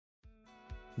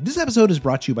This episode is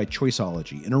brought to you by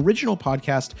Choiceology, an original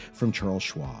podcast from Charles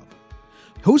Schwab.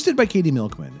 Hosted by Katie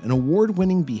Milkman, an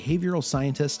award-winning behavioral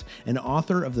scientist and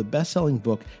author of the best-selling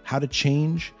book, How to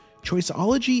Change,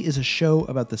 Choiceology is a show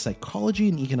about the psychology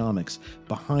and economics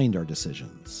behind our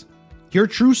decisions. Hear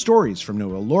true stories from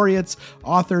Nobel laureates,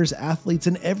 authors, athletes,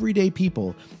 and everyday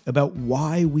people about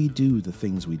why we do the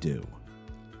things we do.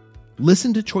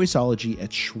 Listen to Choiceology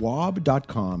at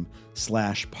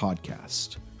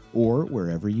schwab.com/podcast or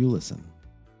wherever you listen.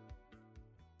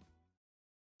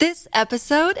 This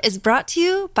episode is brought to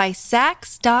you by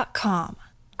Saks.com.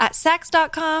 At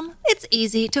Saks.com, it's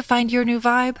easy to find your new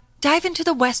vibe. Dive into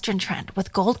the Western trend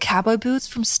with gold cowboy boots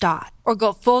from Staud, or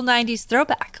go full 90s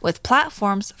throwback with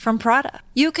platforms from Prada.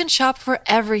 You can shop for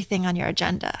everything on your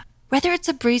agenda, whether it's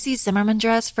a breezy Zimmermann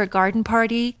dress for a garden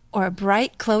party or a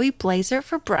bright Chloe blazer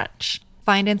for brunch.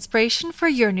 Find inspiration for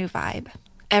your new vibe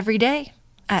every day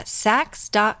at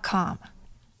Saks.com.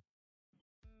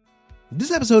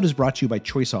 This episode is brought to you by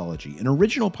Choiceology, an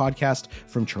original podcast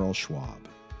from Charles Schwab.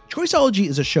 Choiceology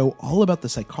is a show all about the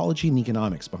psychology and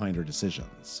economics behind our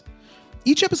decisions.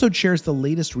 Each episode shares the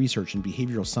latest research in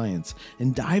behavioral science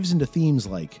and dives into themes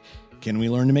like, can we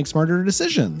learn to make smarter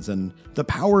decisions, and the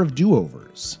power of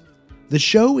do-overs. The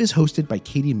show is hosted by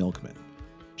Katie Milkman.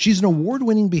 She's an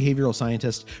award-winning behavioral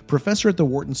scientist, professor at the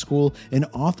Wharton School, and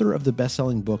author of the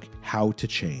best-selling book, How to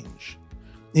Change.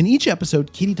 In each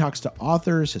episode, Katie talks to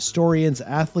authors, historians,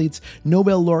 athletes,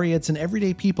 Nobel laureates, and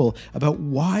everyday people about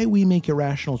why we make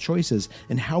irrational choices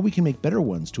and how we can make better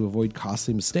ones to avoid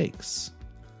costly mistakes.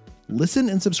 Listen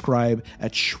and subscribe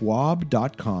at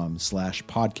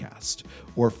schwab.com/podcast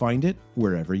or find it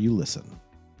wherever you listen.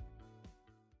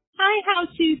 Hi, How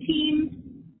To team.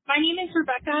 My name is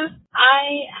Rebecca.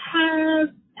 I have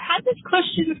had this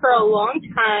question for a long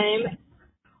time.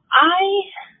 I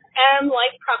am,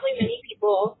 like probably many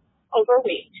people,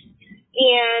 overweight.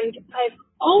 And I've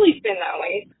always been that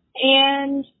way.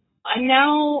 And I'm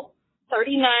now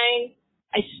 39.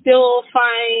 I still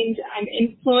find I'm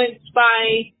influenced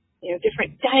by,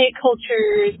 different diet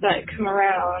cultures that come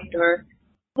around, or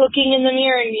looking in the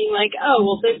mirror and being like, oh,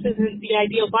 well, this isn't the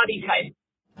ideal body type.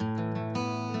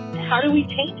 How do we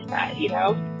change that,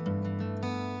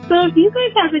 So if you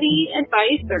guys have any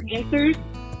advice or answers,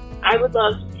 I would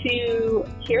love to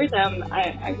hear them.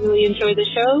 I really enjoy the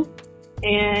show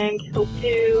and hope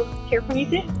to hear from you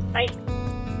soon. Bye.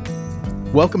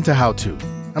 Welcome to How To.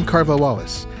 I'm Carvell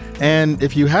Wallace. And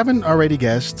if you haven't already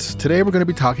guessed, today we're going to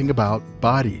be talking about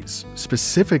bodies,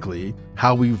 specifically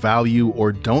how we value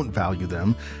or don't value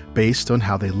them based on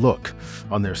how they look,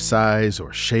 on their size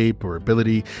or shape or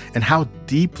ability, and how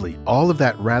deeply all of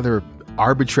that rather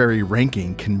arbitrary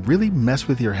ranking can really mess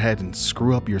with your head and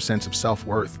screw up your sense of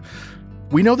self-worth.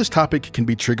 We know this topic can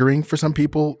be triggering for some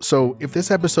people, so if this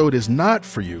episode is not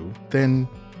for you, then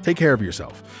take care of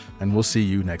yourself, and we'll see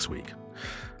you next week.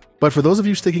 But for those of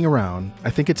you sticking around,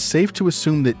 I think it's safe to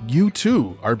assume that you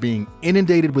too are being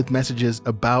inundated with messages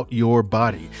about your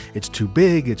body. It's too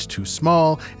big, it's too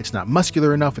small, it's not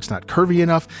muscular enough, it's not curvy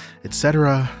enough,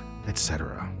 etc.,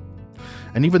 etc.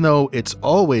 And even though it's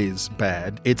always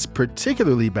bad, it's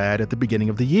particularly bad at the beginning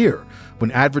of the year, when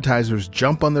advertisers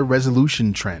jump on the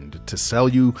resolution trend to sell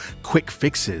you quick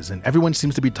fixes, and everyone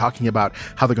seems to be talking about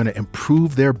how they're going to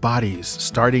improve their bodies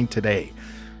starting today.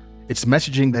 It's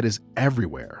messaging that is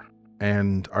everywhere,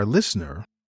 and our listener,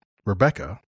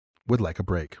 Rebecca, would like a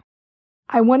break.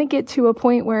 I want to get to a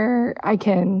point where I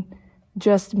can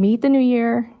just meet the new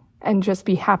year and just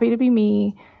be happy to be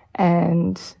me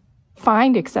and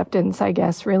find acceptance, I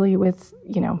guess, really with,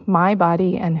 my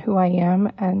body and who I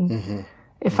am. And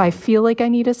if I feel like I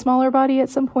need a smaller body at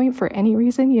some point for any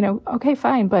reason, okay,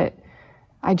 fine. But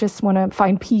I just want to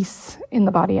find peace in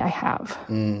the body I have.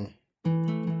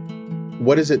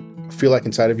 What does it feel like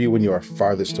inside of you when you are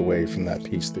farthest away from that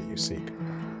peace that you seek?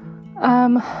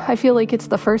 I feel like it's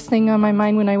the first thing on my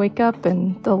mind when I wake up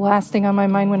and the last thing on my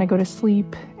mind when I go to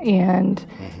sleep. And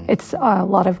it's a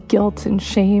lot of guilt and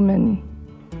shame, and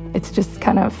it's just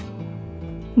kind of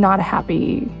not a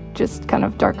happy, just kind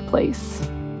of dark place.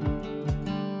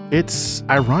 It's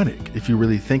ironic if you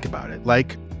really think about it.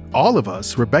 Like all of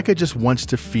us, Rebecca just wants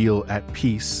to feel at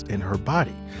peace in her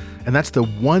body. And that's the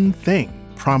one thing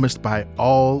promised by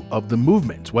all of the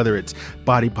movements, whether it's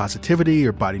body positivity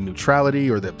or body neutrality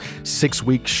or the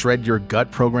 6-week shred your gut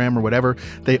program or whatever.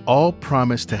 They all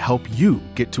promise to help you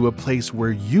get to a place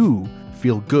where you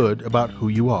feel good about who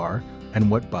you are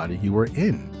and what body you are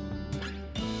in.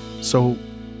 So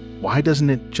why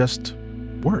doesn't it just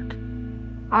work?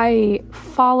 I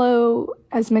follow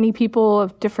as many people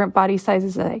of different body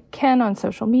sizes as I can on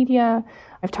social media.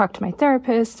 I've talked to my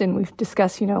therapist and we've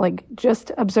discussed, like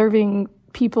just observing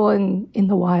people in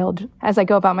the wild as I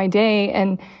go about my day.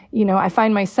 And, I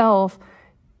find myself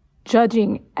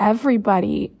judging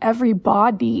everybody, every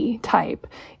body type,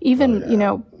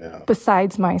 even,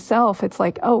 besides myself. It's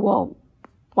like, oh, well,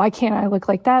 why can't I look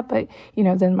like that? But,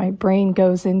 then my brain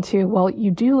goes into, well,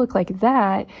 you do look like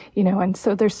that, and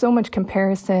so there's so much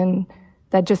comparison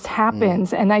that just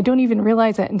happens. And I don't even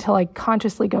realize it until I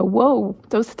consciously go, whoa,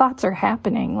 those thoughts are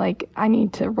happening. Like, I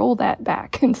need to roll that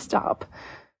back and stop.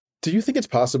 Do you think it's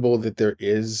possible that there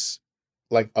is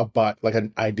like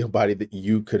an ideal body that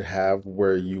you could have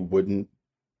where you wouldn't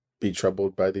be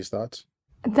troubled by these thoughts?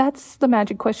 That's the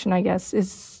magic question, I guess,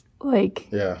 is like,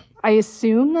 I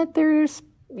assume that there's,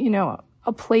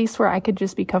 a place where I could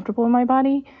just be comfortable in my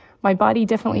body. My body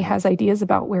definitely has ideas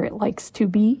about where it likes to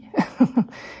be.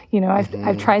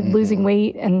 I've tried losing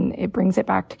weight and it brings it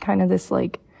back to kind of this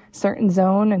like certain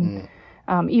zone.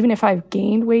 And even if I've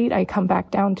gained weight, I come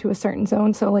back down to a certain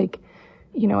zone. So like,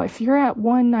 if you're at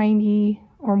 190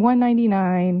 or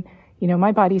 199,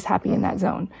 my body's happy in that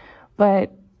zone.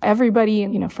 But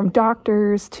everybody, from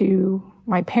doctors to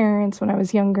my parents when I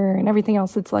was younger and everything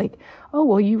else, it's like, oh,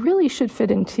 well, you really should fit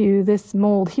into this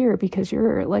mold here because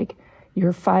you're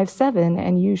 5'7"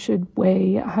 and you should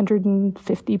weigh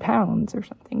 150 pounds or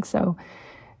something. So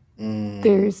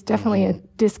there's definitely a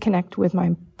disconnect with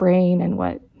my brain and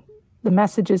what the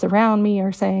messages around me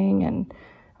are saying. And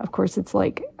of course, it's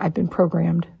like I've been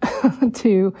programmed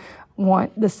to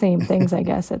want the same things, I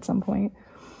guess, at some point.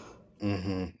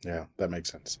 Yeah, that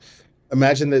makes sense.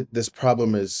 Imagine that this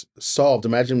problem is solved.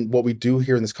 Imagine what we do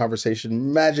here in this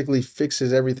conversation magically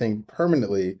fixes everything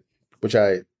permanently, which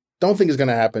I don't think is going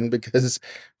to happen because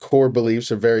core beliefs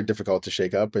are very difficult to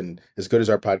shake up. And as good as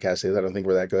our podcast is, I don't think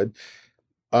we're that good.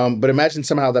 But imagine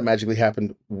somehow that magically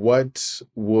happened. What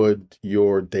would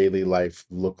your daily life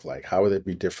look like? How would it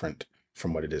be different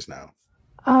from what it is now?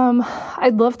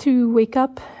 I'd love to wake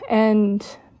up and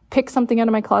pick something out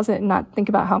of my closet and not think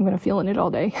about how I'm going to feel in it all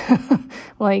day.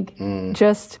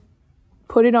 Just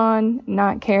put it on,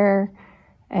 not care,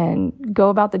 and go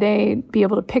about the day, be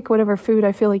able to pick whatever food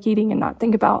I feel like eating and not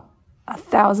think about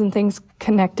 1,000 things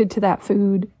connected to that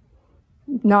food,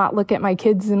 not look at my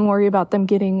kids and worry about them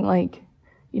getting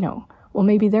well,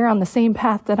 maybe they're on the same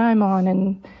path that I'm on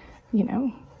and,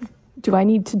 do I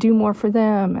need to do more for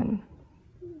them? And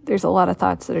there's a lot of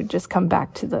thoughts that just come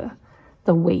back to the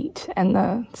weight and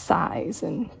the size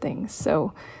and things.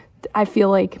 So I feel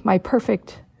like my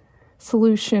perfect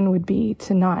solution would be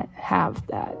to not have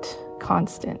that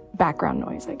constant background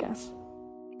noise, I guess.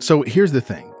 So here's the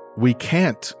thing. We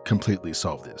can't completely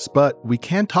solve this, but we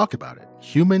can talk about it,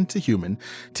 human, to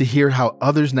hear how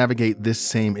others navigate this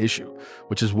same issue,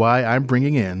 which is why I'm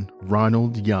bringing in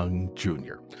Ronald Young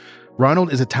Jr.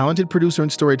 Ronald is a talented producer and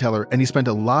storyteller, and he spent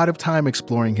a lot of time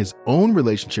exploring his own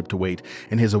relationship to weight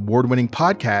in his award-winning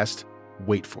podcast,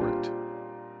 Wait For It.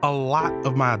 A lot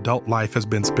of my adult life has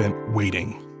been spent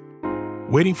waiting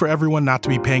for everyone not to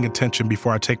be paying attention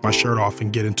before I take my shirt off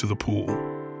and get into the pool.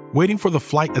 Waiting for the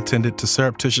flight attendant to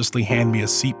surreptitiously hand me a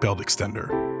seatbelt extender.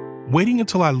 Waiting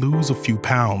until I lose a few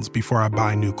pounds before I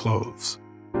buy new clothes.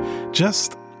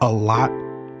 Just a lot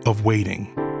of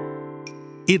waiting.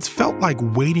 It's felt like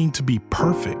waiting to be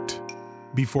perfect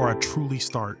before I truly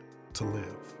start to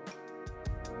live.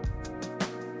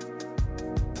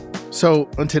 So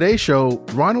on today's show,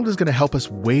 Ronald is going to help us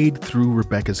wade through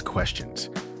Rebecca's questions.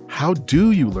 How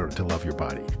do you learn to love your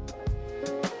body?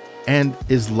 And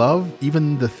is love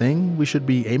even the thing we should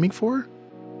be aiming for?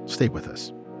 Stay with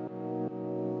us.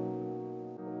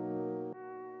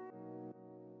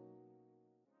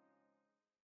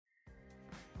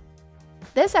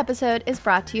 This episode is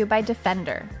brought to you by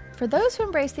Defender. For those who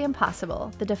embrace the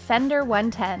impossible, the Defender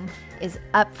 110 is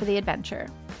up for the adventure.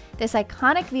 This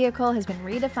iconic vehicle has been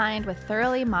redefined with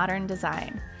thoroughly modern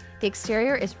design. The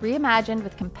exterior is reimagined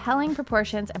with compelling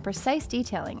proportions and precise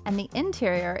detailing, and the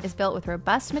interior is built with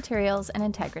robust materials and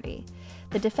integrity.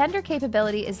 The Defender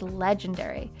capability is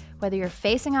legendary, whether you're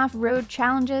facing off road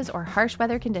challenges or harsh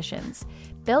weather conditions.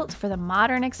 Built for the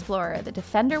modern explorer, the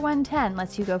Defender 110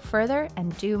 lets you go further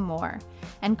and do more.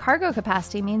 And cargo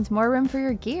capacity means more room for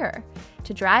your gear.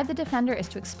 To drive the Defender is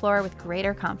to explore with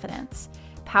greater confidence.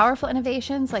 Powerful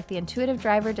innovations like the intuitive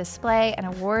driver display and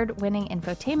award-winning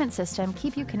infotainment system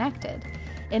keep you connected.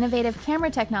 Innovative camera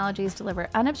technologies deliver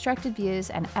unobstructed views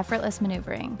and effortless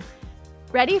maneuvering.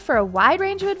 Ready for a wide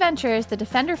range of adventures, the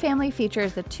Defender family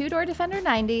features the two-door Defender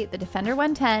 90, the Defender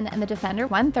 110, and the Defender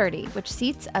 130, which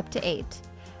seats up to 8.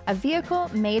 A vehicle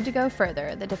made to go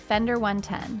further, the Defender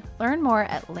 110. Learn more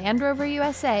at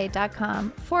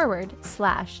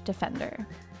LandRoverUSA.com/Defender.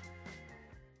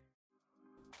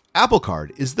 Apple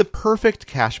Card is the perfect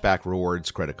cashback rewards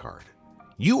credit card.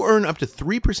 You earn up to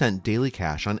 3% daily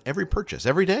cash on every purchase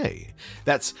every day.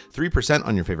 That's 3%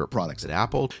 on your favorite products at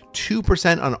Apple,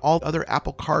 2% on all other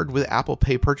Apple Card with Apple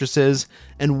Pay purchases,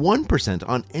 and 1%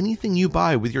 on anything you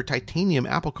buy with your titanium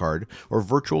Apple Card or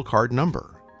virtual card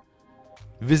number.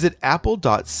 Visit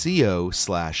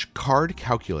apple.co/card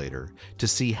calculator to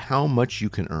see how much you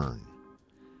can earn.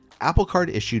 Apple Card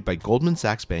issued by Goldman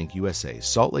Sachs Bank USA,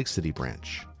 Salt Lake City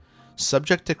branch.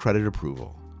 Subject to credit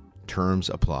approval. Terms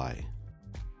apply.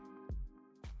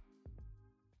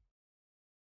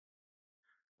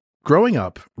 Growing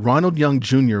up, Ronald Young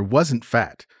Jr. wasn't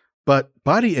fat, but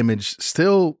body image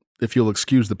still, if you'll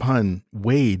excuse the pun,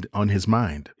 weighed on his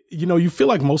mind. You know, you feel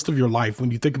like most of your life, when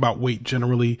you think about weight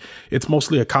generally, it's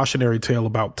mostly a cautionary tale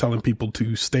about telling people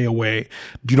to stay away.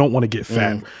 You don't want to get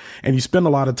fat. And you spend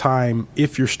a lot of time,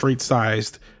 if you're straight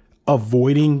sized,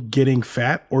 avoiding getting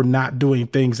fat or not doing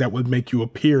things that would make you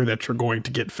appear that you're going to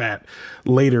get fat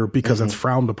later because it's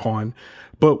frowned upon.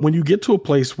 But when you get to a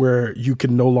place where you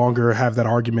can no longer have that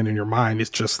argument in your mind,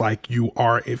 it's just like you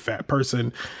are a fat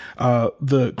person.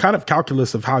 The kind of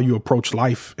calculus of how you approach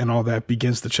life and all that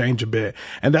begins to change a bit.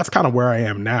 And that's kind of where I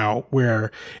am now, where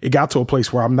it got to a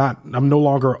place where I'm no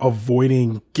longer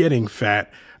avoiding getting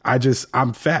fat.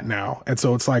 I'm fat now. And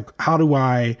so it's like, how do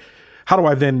I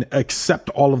then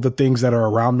accept all of the things that are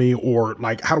around me, or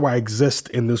like, how do I exist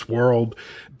in this world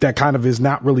that kind of is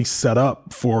not really set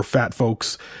up for fat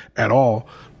folks at all?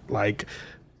 Like,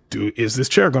 is this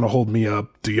chair going to hold me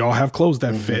up? Do y'all have clothes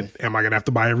that fit? Am I going to have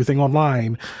to buy everything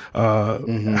online?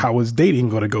 How is dating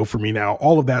going to go for me now?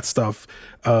 All of that stuff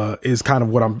is kind of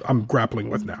what I'm grappling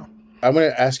with now. I'm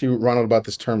going to ask you, Ronald, about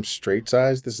this term straight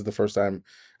size. This is the first time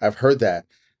I've heard that.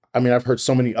 I mean, I've heard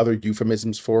so many other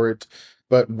euphemisms for it,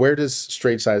 but where does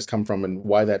straight size come from and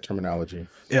why that terminology?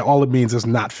 Yeah, all it means is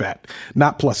not fat,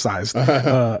 not plus sized.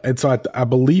 And so I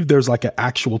believe there's like an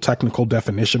actual technical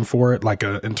definition for it, like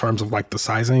in terms of like the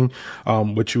sizing,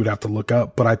 which you would have to look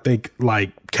up. But I think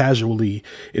like casually,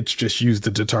 it's just used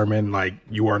to determine like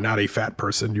you are not a fat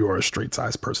person, you are a straight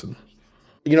sized person.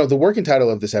 You know, the working title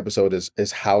of this episode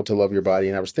is How to Love Your Body.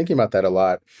 And I was thinking about that a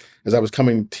lot as I was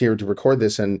coming here to record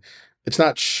this. And it's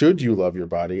not should you love your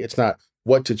body. It's not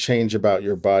what to change about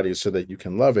your body so that you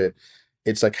can love it.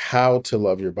 It's like how to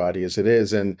love your body as it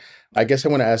is. And I guess I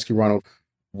want to ask you, Ronald,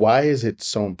 why is it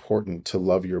so important to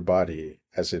love your body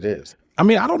as it is? I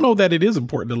mean, I don't know that it is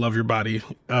important to love your body.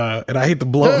 And I hate to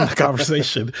blow in the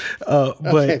conversation. But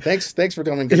okay, thanks for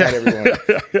coming. Good night, everyone.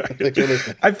 Thanks for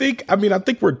listening. I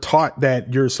think we're taught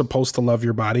that you're supposed to love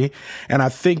your body. And I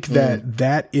think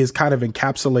that is kind of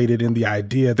encapsulated in the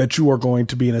idea that you are going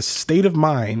to be in a state of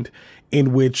mind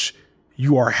in which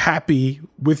you are happy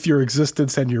with your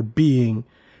existence and your being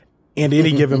in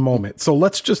any given moment. So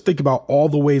let's just think about all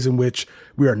the ways in which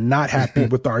we are not happy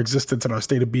with our existence and our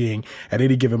state of being at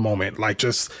any given moment. Like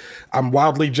I'm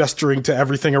wildly gesturing to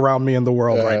everything around me in the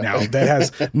world right now that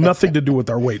has nothing to do with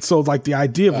our weight. So like the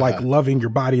idea of like loving your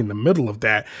body in the middle of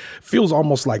that feels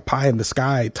almost like pie in the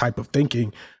sky type of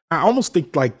thinking. I almost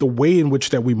think like the way in which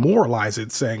that we moralize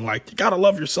it, saying like, you got to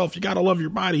love yourself, you got to love your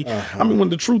body. I mean, when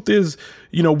the truth is,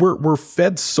 you know, we're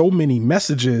fed so many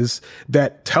messages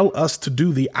that tell us to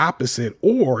do the opposite,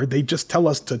 or they just tell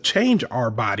us to change our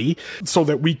body so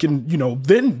that we can, you know,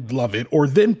 then love it, or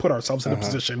then put ourselves in a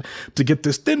position to get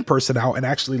this thin person out and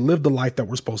actually live the life that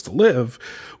we're supposed to live.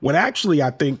 When actually,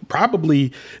 I think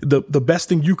probably the best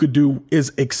thing you could do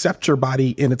is accept your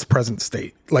body in its present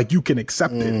state. Like you can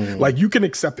accept it. Like you can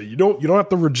accept it. You don't have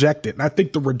to reject it. And I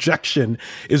think the rejection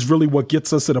is really what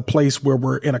gets us in a place where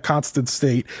we're in a constant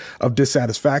state of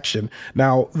dissatisfaction.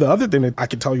 Now, the other thing that I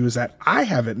can tell you is that I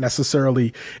haven't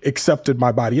necessarily accepted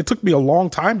my body. It took me a long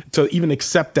time to even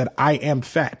accept that I am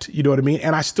fat. You know what I mean?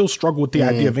 And I still struggle with the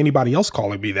idea of anybody else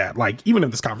calling me that. Like even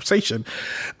in this conversation,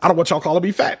 I don't want y'all calling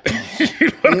me fat.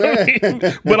 You know what I mean?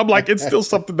 But I'm like, it's still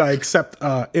something that I accept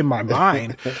in my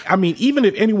mind. I mean, even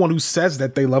if anyone who says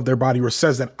that they love their body or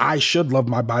says that I should love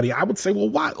my body, I would say, well,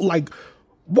 why? Like,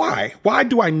 why? Why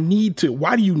do you need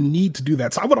to do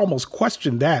that? So I would almost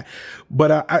question that.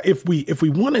 But if we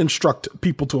want to instruct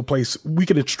people to a place, we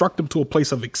can instruct them to a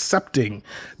place of accepting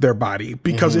their body.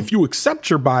 Because if you accept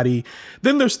your body,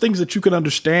 then there's things that you can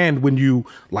understand when you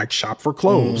like shop for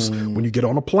clothes, when you get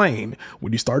on a plane,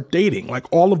 when you start dating,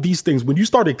 like all of these things. When you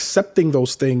start accepting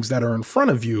those things that are in front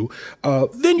of you,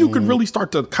 then you can really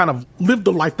start to kind of live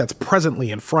the life that's presently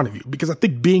in front of you. Because I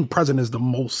think being present is the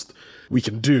most we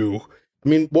can do. I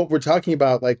mean, what we're talking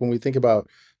about, like when we think about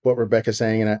what Rebecca's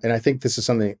saying, and I think this is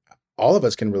something all of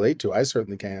us can relate to, I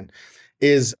certainly can,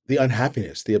 is the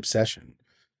unhappiness, the obsession,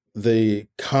 the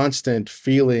constant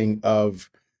feeling of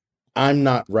I'm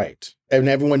not right. And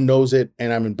everyone knows it,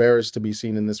 and I'm embarrassed to be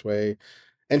seen in this way.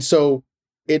 And so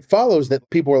it follows that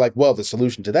people are like, well, the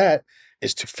solution to that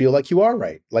is to feel like you are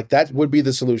right. Like that would be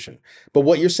the solution. But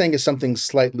what you're saying is something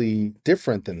slightly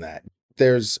different than that.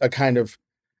 There's a kind of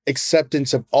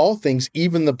acceptance of all things,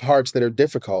 even the parts that are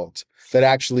difficult, that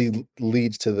actually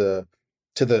leads to the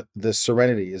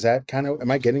serenity. Is that kind of,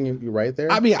 am I getting you right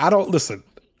there? I mean, I don't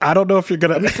know if you're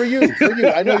gonna. I mean, for you,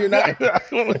 I know you're not.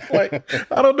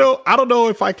 I don't know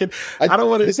if I can. I don't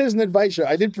want to. This is an advice show.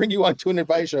 I did bring you on to an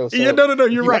advice show. So yeah, no.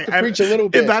 You're right. Have to preach a little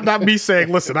bit. And not me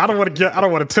saying, listen, I don't want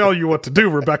to tell you what to do,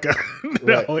 Rebecca.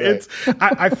 No, right. It's.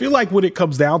 I feel like when it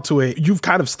comes down to it, you've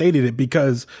kind of stated it,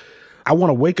 because I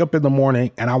want to wake up in the morning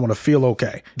and I want to feel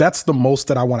okay. That's the most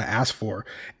that I want to ask for.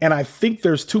 And I think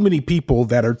there's too many people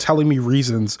that are telling me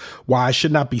reasons why I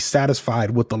should not be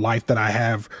satisfied with the life that I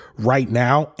have right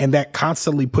now. And that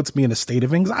constantly puts me in a state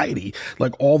of anxiety,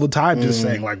 like all the time, just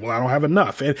saying like, well, I don't have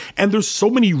enough. And there's so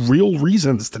many real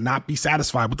reasons to not be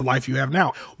satisfied with the life you have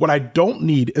now. What I don't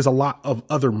need is a lot of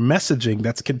other messaging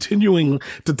that's continuing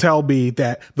to tell me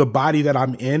that the body that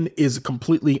I'm in is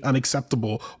completely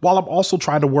unacceptable, while I'm also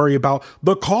trying to worry about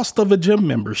the cost of a gym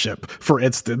membership, for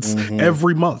instance,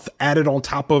 every month, added on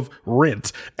top of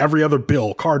rent, every other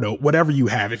bill, car note, whatever you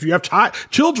have. If you have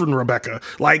children, Rebecca,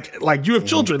 like you have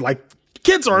children, like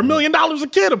kids are $1 million a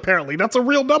kid, apparently. That's a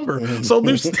real number. So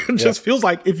there's it just feels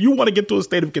like if you want to get to a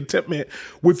state of contentment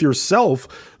with yourself,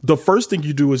 the first thing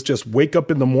you do is just wake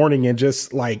up in the morning and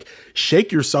just like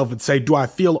shake yourself and say, do I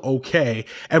feel okay?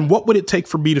 And what would it take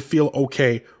for me to feel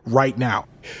okay right now?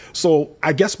 So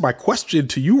I guess my question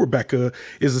to you, Rebecca,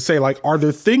 is to say, like, are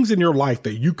there things in your life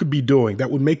that you could be doing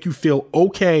that would make you feel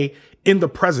okay in the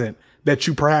present that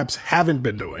you perhaps haven't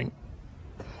been doing?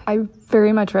 I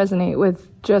very much resonate with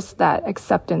just that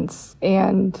acceptance.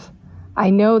 And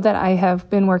I know that I have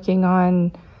been working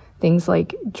on things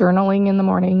like journaling in the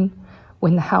morning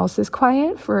when the house is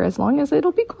quiet for as long as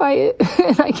it'll be quiet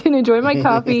and I can enjoy my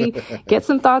coffee, get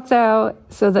some thoughts out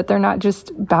so that they're not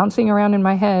just bouncing around in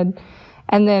my head.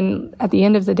 And then at the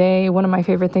end of the day, one of my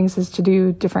favorite things is to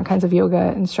do different kinds of yoga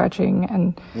and stretching.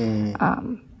 And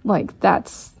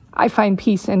I find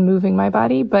peace in moving my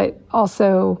body, but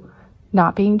also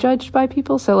not being judged by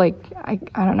people. So like, I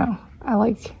don't know. I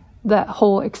like that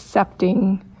whole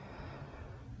accepting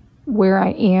where I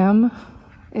am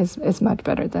is much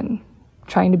better than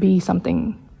trying to be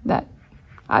something that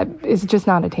is just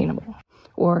not attainable.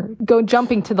 Or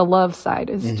jumping to the love side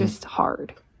is just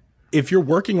hard. If you're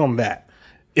working on that,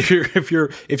 if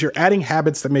you're adding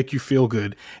habits that make you feel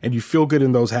good and you feel good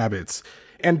in those habits,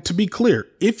 and to be clear,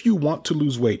 if you want to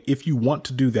lose weight, if you want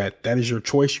to do that, that is your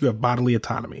choice. You have bodily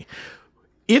autonomy.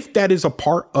 If that is a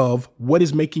part of what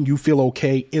is making you feel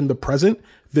okay in the present,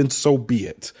 then so be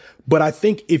it. But I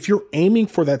think if you're aiming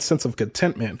for that sense of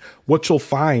contentment, what you'll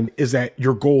find is that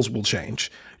your goals will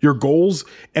change. Your goals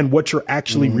and what you're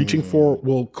actually reaching for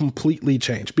will completely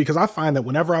change. Because I find that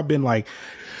whenever I've been like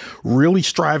really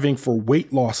striving for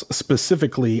weight loss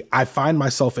specifically, I find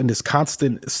myself in this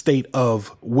constant state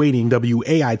of waiting,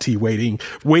 W-A-I-T, waiting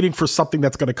for something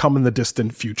that's going to come in the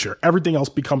distant future. Everything else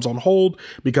becomes on hold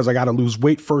because I got to lose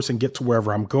weight first and get to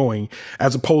wherever I'm going,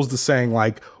 as opposed to saying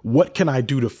like, what can I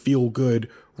do to feel good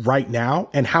right now?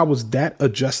 And how is that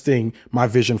adjusting my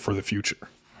vision for the future?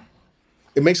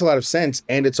 It makes a lot of sense.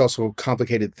 And it's also a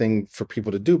complicated thing for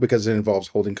people to do because it involves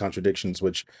holding contradictions,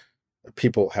 which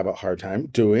people have a hard time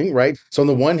doing, right? So on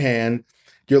the one hand,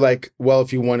 you're like, well,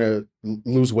 if you want to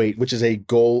lose weight, which is a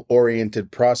goal-oriented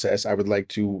process, I would like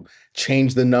to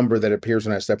change the number that appears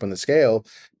when I step on the scale,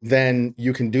 then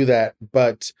you can do that.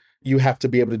 But you have to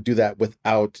be able to do that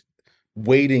without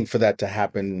waiting for that to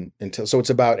happen so it's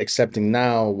about accepting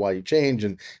now while you change.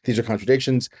 And these are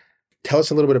contradictions. Tell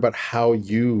us a little bit about how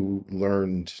you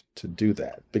learned to do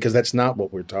that, because that's not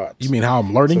what we're taught. You mean how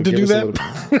I'm learning to do that?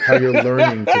 How you're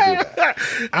learning to do that.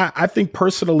 I think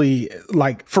personally,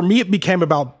 like for me, it became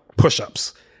about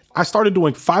push-ups. I started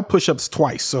doing 5 push-ups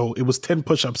twice, so it was 10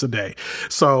 push-ups a day.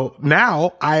 So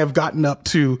now I have gotten up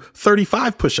to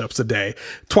 35 push-ups a day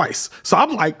twice. So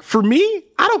I'm like, for me,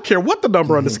 I don't care what the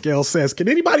number on the scale says. Can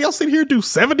anybody else in here do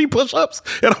 70 push-ups?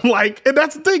 And I'm like, and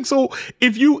that's the thing. So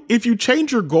if you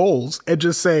change your goals and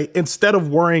just say, instead of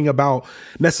worrying about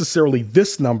necessarily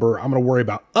this number, I'm going to worry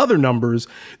about other numbers,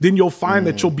 then you'll find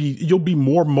that you'll be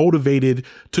more motivated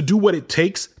to do what it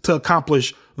takes to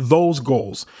accomplish those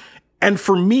goals. And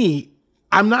for me,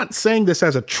 I'm not saying this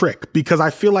as a trick, because I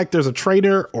feel like there's a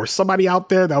trainer or somebody out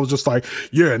there that was just like,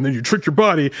 yeah, and then you trick your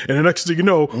body and the next thing you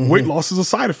know, weight loss is a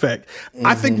side effect.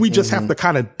 I think we just have to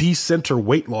kind of decenter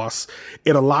weight loss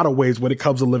in a lot of ways when it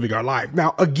comes to living our life.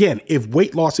 Now, again, if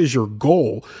weight loss is your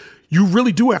goal, you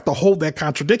really do have to hold that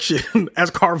contradiction,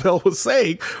 as Carvel was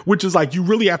saying, which is like, you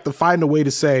really have to find a way to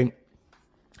say,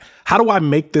 how do I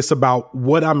make this about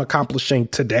what I'm accomplishing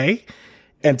today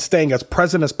and staying as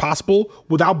present as possible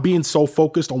without being so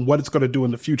focused on what it's going to do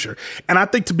in the future? And I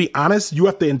think, to be honest, you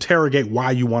have to interrogate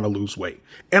why you want to lose weight.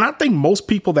 And I think most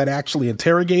people that actually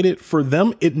interrogate it, for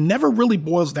them, it never really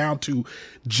boils down to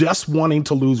just wanting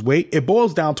to lose weight. It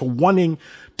boils down to wanting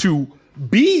to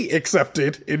be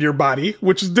accepted in your body,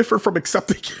 which is different from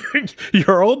accepting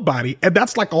your own body. And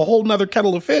that's like a whole nother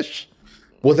kettle of fish.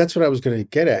 Well, that's what I was going to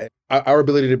get at. Our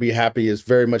ability to be happy is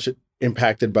very much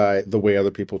impacted by the way other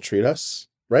people treat us,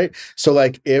 right? So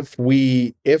like if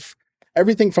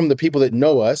everything from the people that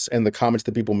know us and the comments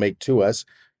that people make to us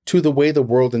to the way the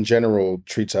world in general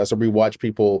treats us, or we watch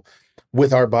people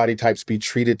with our body types be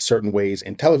treated certain ways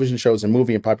in television shows and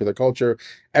movie and popular culture,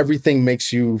 everything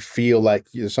makes you feel like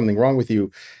there's something wrong with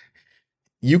you.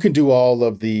 You can do all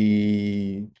of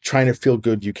the trying to feel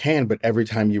good you can, but every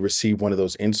time you receive one of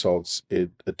those insults,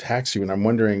 it attacks you. And I'm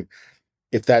wondering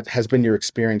if that has been your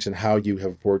experience and how you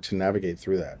have worked to navigate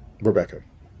through that. Rebecca.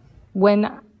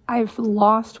 When I've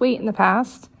lost weight in the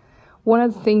past, one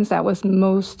of the things that was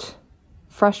most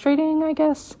frustrating, I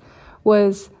guess,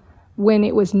 was when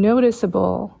it was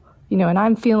noticeable, and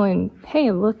I'm feeling,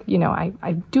 hey, look,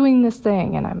 I'm doing this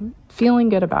thing and I'm feeling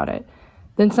good about it.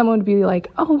 Then someone would be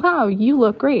like, oh, wow, you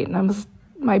look great. And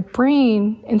my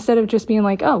brain, instead of just being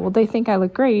like, oh, well, they think I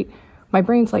look great, my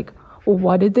brain's like, well,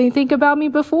 what did they think about me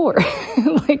before?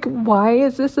 Like, why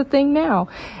is this a thing now?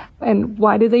 And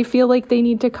why do they feel like they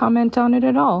need to comment on it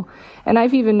at all? And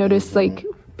I've even noticed, like,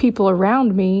 people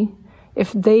around me,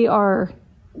 if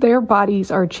their bodies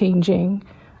are changing,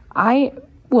 I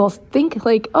will think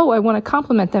like, oh, I want to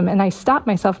compliment them. And I stop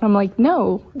myself and I'm like,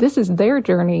 no, this is their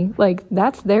journey. Like,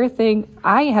 that's their thing.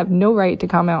 I have no right to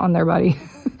comment on their body.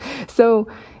 So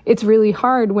it's really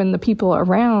hard when the people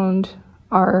around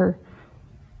are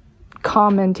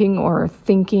commenting or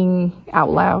thinking out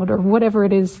loud or whatever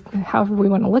it is, however we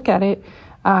want to look at it.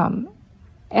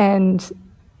 And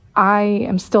I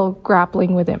am still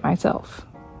grappling with it myself.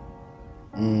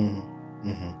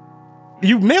 Mm-hmm.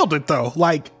 You nailed it, though.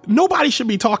 Like, nobody should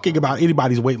be talking about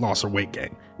anybody's weight loss or weight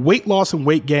gain. Weight loss and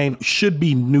weight gain should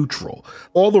be neutral.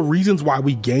 All the reasons why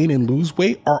we gain and lose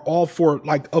weight are all for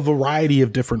like a variety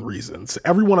of different reasons.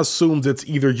 Everyone assumes it's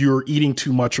either you're eating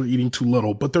too much or eating too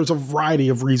little, but there's a variety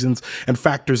of reasons and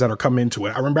factors that are coming into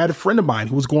it. I remember I had a friend of mine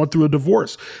who was going through a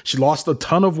divorce. She lost a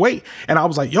ton of weight. And I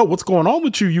was like, yo, what's going on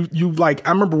with you? You like,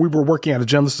 I remember we were working at a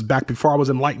gym. This is back before I was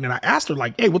enlightened. And I asked her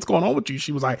like, hey, what's going on with you?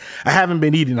 She was like, I haven't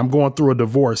been eating. I'm going through a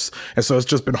divorce. And so it's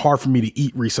just been hard for me to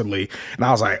eat recently. And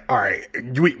I was like, all right,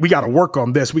 we got to work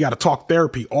on this. We got to talk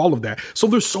therapy, all of that. So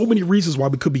there's so many reasons why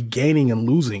we could be gaining and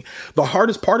losing. The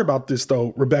hardest part about this,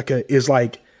 though, Rebecca, is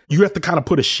like, you have to kind of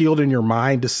put a shield in your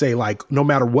mind to say, like, no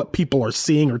matter what people are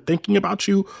seeing or thinking about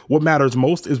you, what matters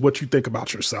most is what you think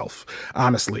about yourself,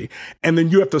 honestly. And then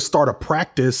you have to start a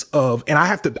practice of, and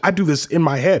I do this in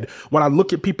my head. When I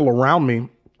look at people around me,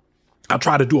 I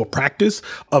try to do a practice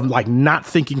of like not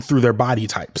thinking through their body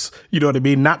types. You know what I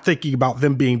mean? Not thinking about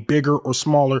them being bigger or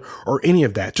smaller or any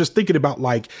of that. Just thinking about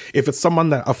like, if it's someone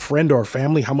that a friend or a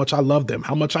family, how much I love them,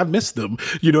 how much I miss them.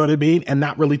 You know what I mean? And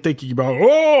not really thinking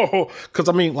about, cause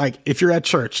I mean, like if you're at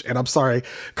church, and I'm sorry,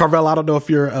 Carvel, I don't know if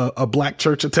you're a black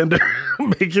church attender,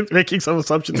 making some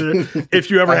assumptions here. If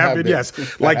you ever have been,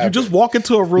 yes. Like you just walk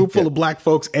into a room full of black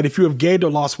folks, and if you have gained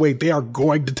or lost weight, they are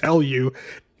going to tell you,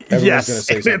 Everyone's yes,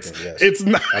 gonna say something. Yes. It's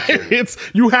not. Absolutely. It's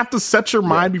you have to set your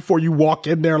mind before you walk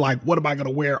in there. Like, what am I going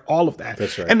to wear? All of that.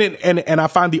 That's right. And then, and I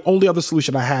find the only other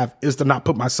solution I have is to not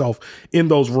put myself in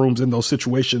those rooms, in those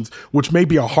situations, which may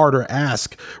be a harder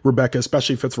ask, Rebecca,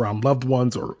 especially if it's around loved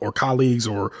ones or colleagues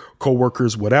or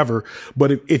coworkers, whatever.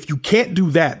 But if you can't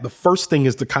do that, the first thing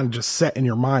is to kind of just set in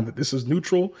your mind that this is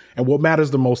neutral, and what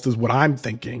matters the most is what I'm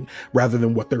thinking rather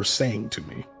than what they're saying to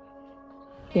me.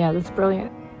 Yeah, that's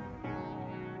brilliant.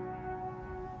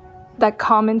 That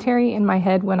commentary in my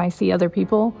head when I see other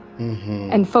people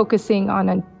and focusing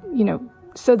on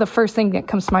so the first thing that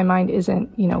comes to my mind isn't,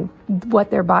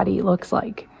 what their body looks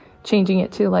like, changing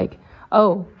it to like,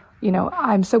 oh,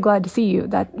 I'm so glad to see you,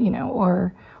 that,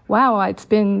 or wow, it's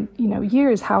been,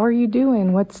 years. How are you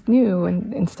doing? What's new?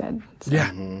 And instead. So,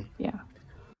 yeah.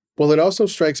 Well, it also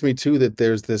strikes me too, that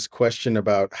there's this question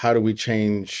about how do we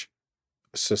change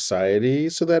society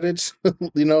so that it's,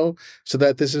 so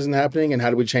that this isn't happening, and how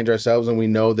do we change ourselves? And we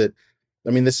know that, I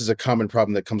mean, this is a common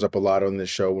problem that comes up a lot on this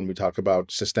show when we talk about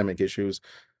systemic issues.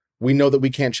 we know that we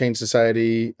can't change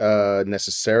society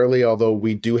necessarily, although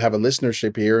we do have a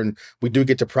listenership here and we do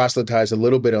get to proselytize a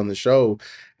little bit on the show.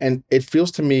 And it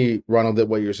feels to me, Ronald, that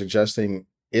what you're suggesting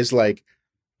is like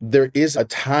there is a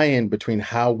tie-in between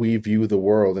how we view the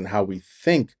world and how we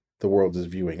think the world is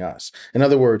viewing us. In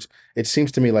other words, it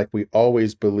seems to me like we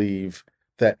always believe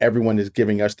that everyone is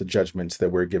giving us the judgments that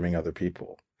we're giving other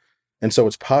people. And so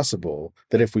it's possible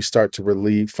that if we start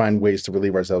to find ways to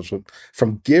relieve ourselves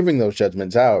from giving those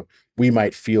judgments out, we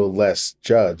might feel less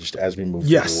judged as we move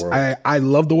through the world. Yes, I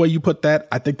love the way you put that.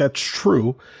 I think that's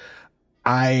true.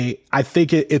 I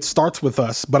think it starts with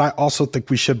us, but I also think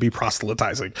we should be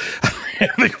proselytizing. I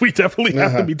think we definitely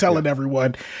have to be telling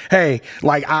everyone, hey,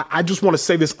 like, I just want to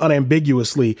say this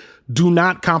unambiguously. Do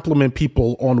not compliment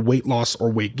people on weight loss or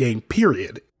weight gain,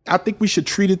 period. I think we should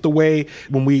treat it the way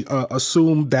when we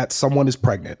assume that someone is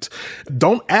pregnant.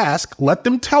 Don't ask, let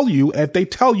them tell you. And if they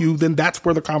tell you, then that's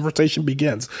where the conversation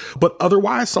begins. But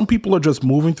otherwise, some people are just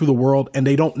moving through the world and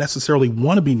they don't necessarily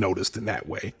want to be noticed in that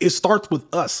way. It starts with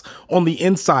us on the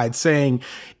inside saying,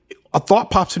 a thought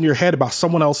pops in your head about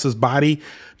someone else's body.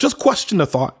 Just question the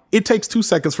thought. It takes 2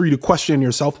 seconds for you to question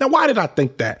yourself. Now, why did I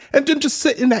think that? And then just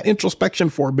sit in that introspection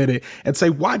for a minute and say,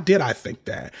 why did I think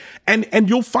that? And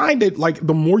you'll find it, like,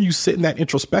 the more you sit in that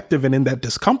introspective and in that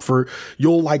discomfort,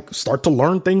 you'll like start to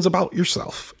learn things about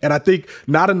yourself. And I think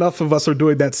not enough of us are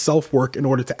doing that self-work in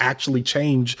order to actually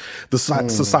change the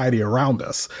society around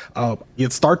us.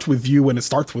 It starts with you, and it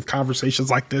starts with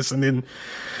conversations like this. And then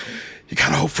you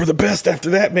gotta hope for the best after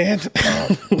that, man.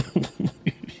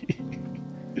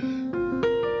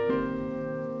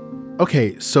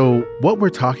 Okay, so what we're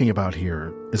talking about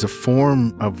here is a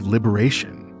form of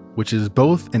liberation, which is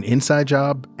both an inside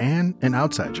job and an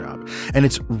outside job. And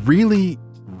it's really,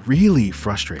 really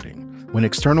frustrating when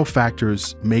external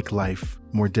factors make life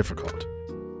more difficult.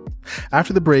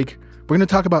 After the break, we're going to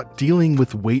talk about dealing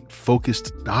with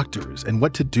weight-focused doctors and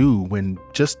what to do when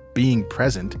just being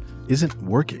present isn't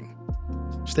working.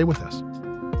 Stay with us.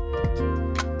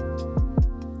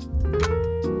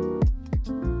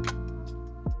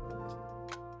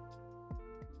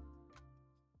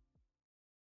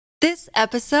 This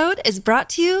episode is brought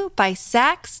to you by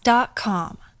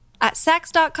Saks.com. At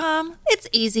Saks.com, it's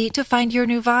easy to find your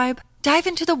new vibe. Dive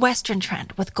into the Western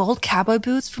trend with gold cowboy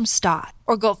boots from Stott,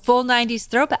 or go full 90s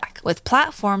throwback with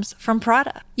platforms from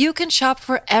Prada. You can shop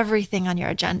for everything on your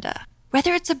agenda,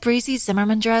 whether it's a breezy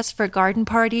Zimmermann dress for a garden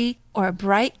party or a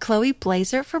bright Chloe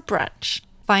blazer for brunch.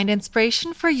 Find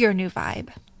inspiration for your new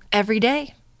vibe every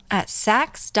day at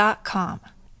Saks.com.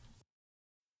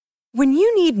 When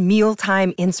you need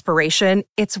mealtime inspiration,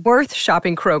 it's worth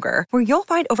shopping Kroger, where you'll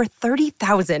find over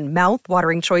 30,000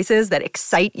 mouth-watering choices that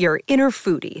excite your inner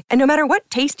foodie. And no matter what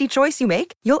tasty choice you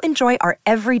make, you'll enjoy our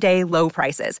everyday low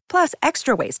prices, plus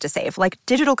extra ways to save, like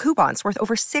digital coupons worth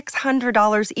over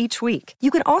 $600 each week. You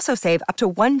can also save up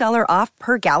to $1 off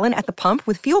per gallon at the pump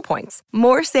with fuel points.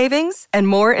 More savings and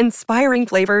more inspiring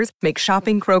flavors make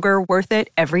shopping Kroger worth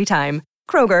it every time.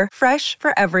 Kroger, fresh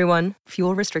for everyone.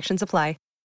 Fuel restrictions apply.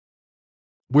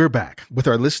 We're back with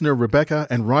our listener, Rebecca,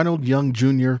 and Ronald Young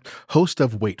Jr., host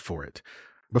of Wait For It.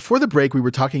 Before the break, we were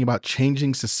talking about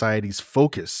changing society's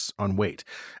focus on weight.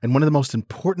 And one of the most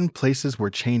important places where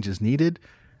change is needed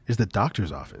is the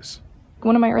doctor's office.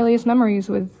 One of my earliest memories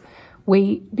with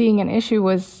weight being an issue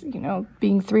was,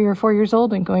 being 3 or 4 years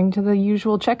old and going to the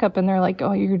usual checkup, and they're like,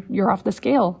 oh, you're off the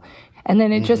scale. And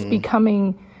then it just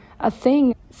becoming a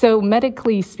thing. So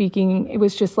medically speaking, it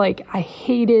was just like I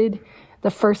hated the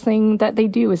first thing that they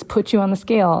do is put you on the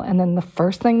scale. And then the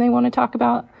first thing they want to talk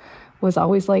about was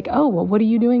always like, oh, well, what are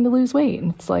you doing to lose weight?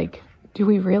 And it's like, do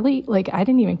we really? Like, I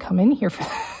didn't even come in here for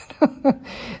that.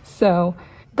 So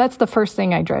that's the first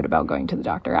thing I dread about going to the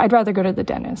doctor. I'd rather go to the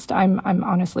dentist. I'd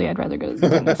rather go to the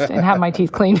dentist and have my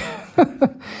teeth cleaned.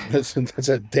 That's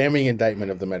a damning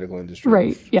indictment of the medical industry.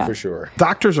 Right. Yeah. For sure.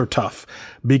 Doctors are tough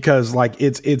because like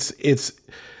it's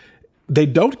they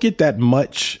don't get that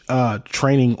much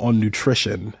training on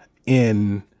nutrition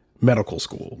in medical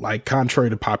school, like contrary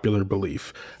to popular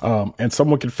belief. And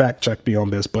someone can fact check me on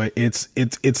this, but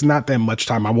it's not that much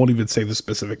time. I won't even say the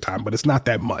specific time, but it's not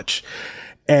that much.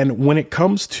 And when it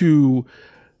comes to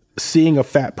seeing a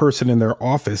fat person in their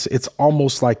office, it's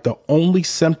almost like the only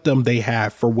symptom they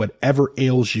have for whatever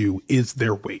ails you is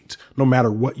their weight, no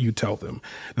matter what you tell them.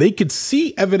 They could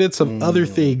see evidence of other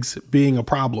things being a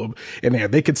problem in there.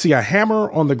 They could see a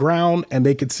hammer on the ground and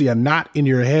they could see a knot in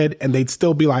your head and they'd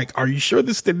still be like, are you sure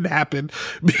this didn't happen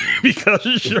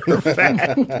because you're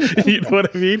fat? You know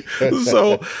what I mean?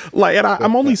 So like, and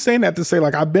I'm only saying that to say,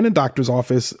 like, I've been in doctor's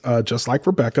office just like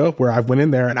Rebecca, where I went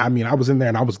in there and I was in there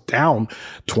and I was down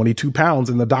 20 22 pounds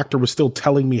and the doctor was still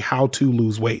telling me how to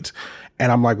lose weight.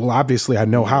 And I'm like, well, obviously I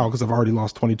know how because I've already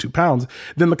lost 22 pounds.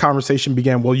 Then the conversation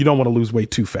began, well, you don't want to lose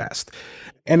weight too fast.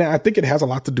 And I think it has a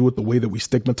lot to do with the way that we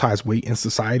stigmatize weight in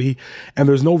society. And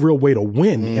there's no real way to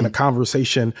win in a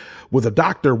conversation with a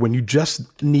doctor when you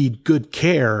just need good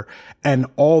care. And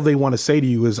all they want to say to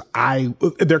you is,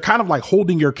 they're kind of like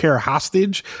holding your care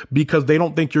hostage because they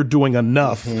don't think you're doing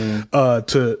enough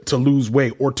to lose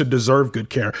weight or to deserve good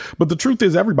care. But the truth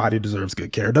is everybody deserves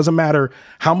good care. It doesn't matter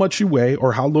how much you weigh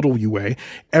or how little you weigh.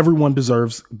 Everyone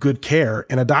deserves good care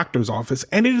in a doctor's office,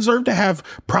 and they deserve to have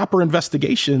proper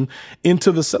investigation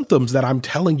into the symptoms that I'm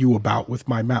telling you about with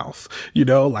my mouth. You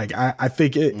know, like I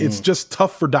think it's just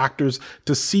tough for doctors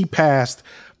to see past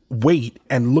weight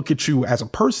and look at you as a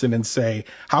person and say,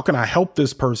 how can I help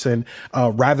this person,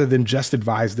 rather than just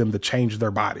advise them to change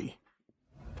their body?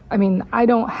 I mean, I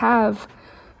don't have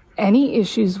any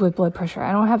issues with blood pressure.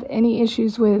 I don't have any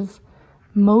issues with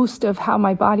most of how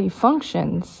my body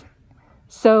functions.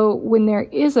 So when there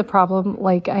is a problem,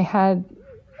 like I had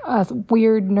a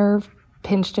weird nerve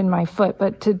pinched in my foot,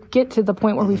 but to get to the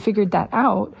point where we figured that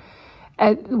out,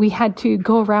 we had to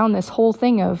go around this whole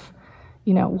thing of,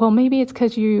 you know, well, maybe it's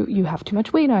because you have too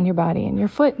much weight on your body and your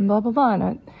foot and blah, blah, blah.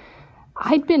 And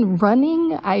I'd been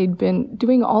running. I'd been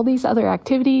doing all these other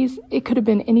activities. It could have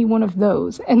been any one of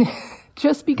those. And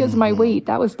just because of my weight,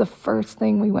 that was the first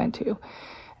thing we went to.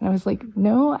 And I was like,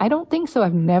 no, I don't think so.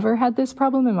 I've never had this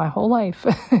problem in my whole life.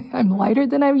 I'm lighter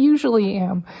than I usually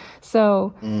am.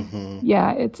 So,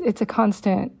 yeah, it's a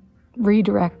constant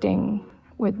redirecting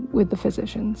with the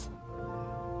physicians.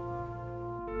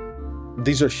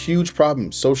 These are huge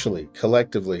problems socially,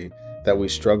 collectively, that we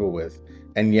struggle with.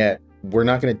 And yet we're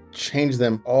not going to change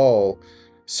them all.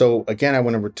 So again, I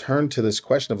want to return to this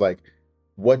question of like,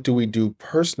 what do we do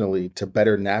personally to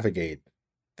better navigate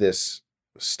this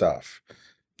stuff?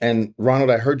 And Ronald,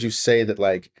 I heard you say that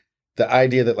like the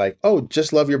idea that like, oh,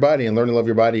 just love your body and learn to love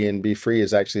your body and be free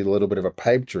is actually a little bit of a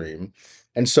pipe dream.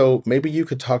 And so maybe you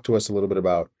could talk to us a little bit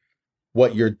about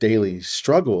what your daily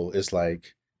struggle is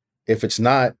like. If it's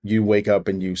not, you wake up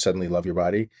and you suddenly love your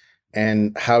body.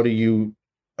 And how do you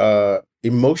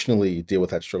emotionally deal with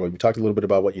that struggle? You talked a little bit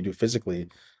about what you do physically,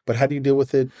 but how do you deal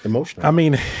with it emotionally? I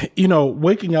mean, you know,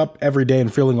 waking up every day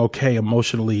and feeling okay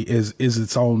emotionally is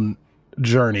its own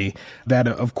journey that,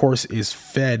 of course, is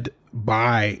fed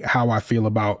by how I feel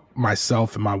about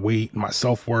myself and my weight and my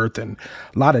self-worth and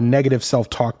a lot of negative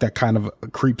self-talk that kind of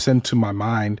creeps into my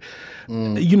mind.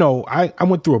 You know, I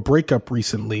went through a breakup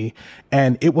recently,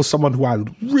 and it was someone who I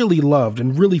really loved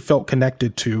and really felt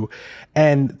connected to.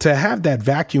 And to have that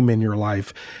vacuum in your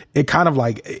life, it kind of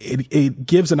like it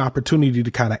gives an opportunity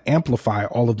to kind of amplify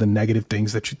all of the negative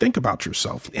things that you think about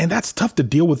yourself. And that's tough to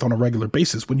deal with on a regular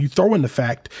basis. When you throw in the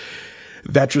fact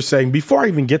that you're saying, before I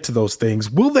even get to those things,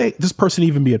 will this person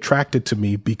even be attracted to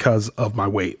me because of my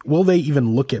weight? Will they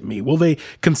even look at me? Will they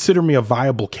consider me a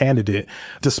viable candidate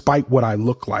despite what I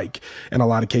look like in a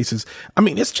lot of cases? I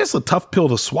mean, it's just a tough pill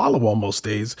to swallow on most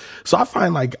days. So I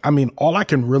find like, I mean, all I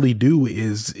can really do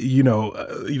is,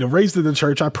 raised in the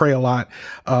church, I pray a lot.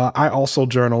 I also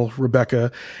journal,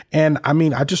 Rebecca. And I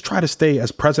mean, I just try to stay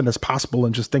as present as possible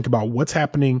and just think about what's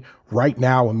happening right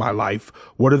now in my life.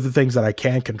 What are the things that I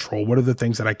can control? What are the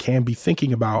things that I can be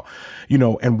thinking about,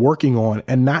 and working on,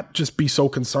 and not just be so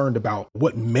concerned about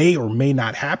what may or may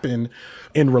not happen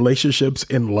in relationships,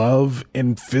 in love,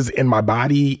 in my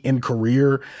body, in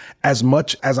career, as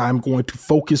much as I'm going to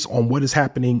focus on what is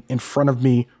happening in front of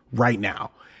me right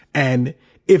now. And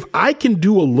if I can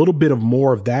do a little bit of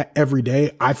more of that every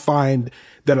day, I find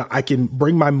that I can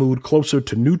bring my mood closer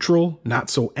to neutral, not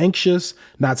so anxious,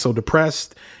 not so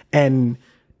depressed. And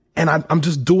I'm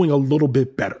just doing a little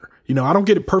bit better. I don't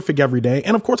get it perfect every day.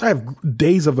 And of course I have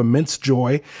days of immense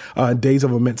joy, days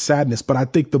of immense sadness. But I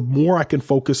think the more I can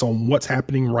focus on what's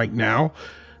happening right now,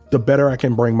 the better I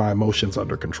can bring my emotions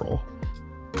under control.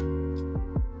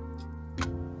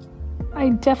 I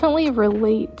definitely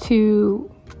relate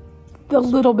to the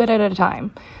little bit at a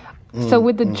time. So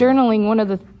with the journaling, one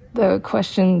of the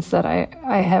questions that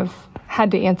I have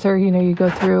had to answer, you go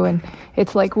through and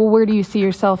it's like, well, where do you see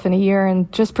yourself in a year? And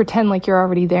just pretend like you're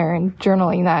already there and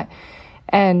journaling that.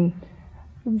 And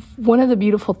one of the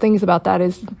beautiful things about that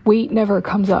is weight never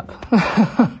comes up.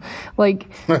 Like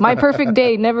my perfect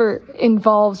day never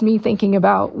involves me thinking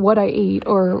about what I ate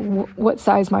or what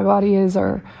size my body is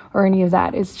or any of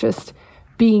that. It's just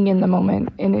being in the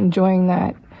moment and enjoying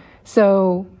that.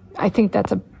 So I think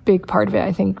that's a big part of it.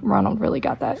 I think Ronald really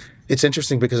got that. It's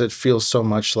interesting because it feels so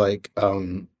much like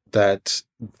that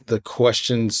the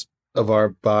questions of our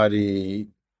body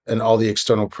and all the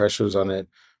external pressures on it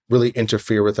really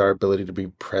interfere with our ability to be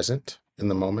present in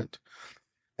the moment.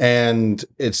 And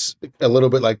it's a little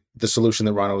bit like the solution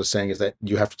that Ronald is saying, is that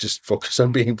you have to just focus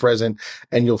on being present,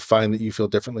 and you'll find that you feel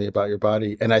differently about your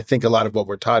body. And I think a lot of what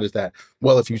we're taught is that,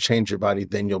 well, if you change your body,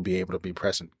 then you'll be able to be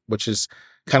present, which is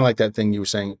kind of like that thing you were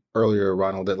saying earlier,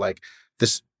 Ronald, that like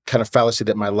this kind of fallacy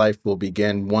that my life will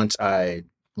begin once I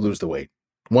lose the weight.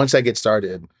 Once I get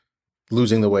started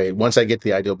losing the weight, once I get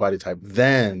the ideal body type,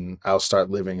 then I'll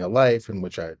start living a life in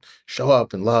which I show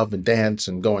up and love and dance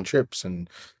and go on trips and,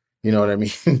 you know what I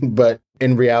mean? But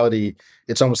in reality,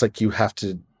 it's almost like you have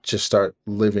to just start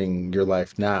living your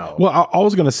life now. Well, all I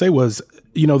was going to say was,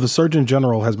 the Surgeon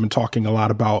General has been talking a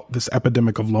lot about this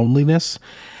epidemic of loneliness.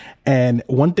 And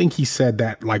one thing he said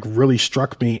that like really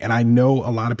struck me, and I know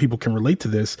a lot of people can relate to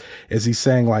this, is he's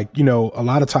saying like, a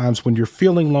lot of times when you're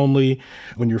feeling lonely,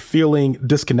 when you're feeling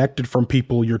disconnected from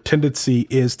people, your tendency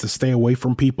is to stay away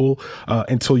from people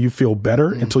until you feel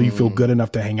better, until you feel good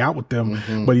enough to hang out with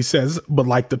them. But he says, but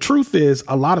like the truth is,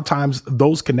 a lot of times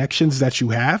those connections that you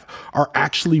have are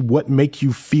actually what make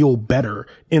you feel better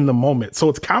in the moment. So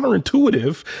it's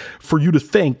counterintuitive for you to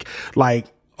think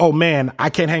like, oh man,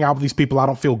 I can't hang out with these people. I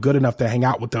don't feel good enough to hang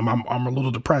out with them. I'm a little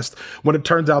depressed, when it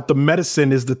turns out the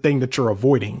medicine is the thing that you're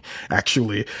avoiding,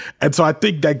 actually. And so I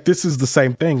think that this is the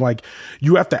same thing. Like,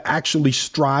 you have to actually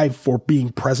strive for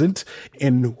being present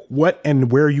in what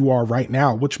and where you are right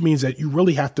now, which means that you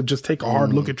really have to just take a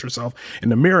hard look at yourself in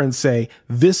the mirror and say,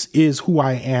 this is who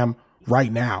I am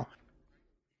right now.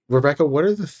 Rebecca, what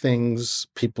are the things,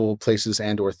 people, places,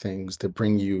 and or things that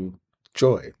bring you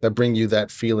joy, that bring you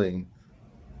that feeling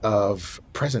of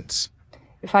presence?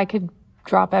 If I could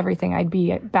drop everything, I'd be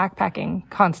backpacking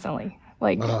constantly.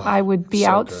 Like, I would be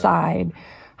outside,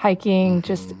 hiking,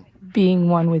 just being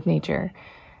one with nature.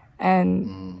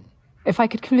 And if I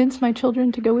could convince my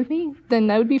children to go with me, then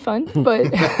that would be fun. But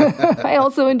I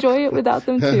also enjoy it without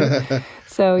them too.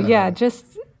 So yeah, just,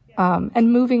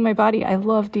 and moving my body. I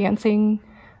love dancing,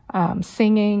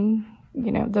 singing,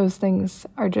 those things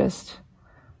are just,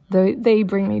 they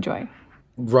bring me joy.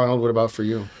 Ronald, what about for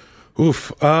you?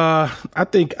 I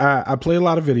think I play a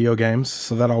lot of video games,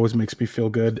 so that always makes me feel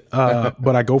good.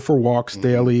 But I go for walks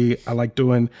daily. I like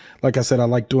doing, like I said, I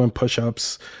like doing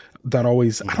push-ups. That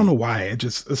always, I don't know why, it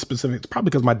just is specific. It's probably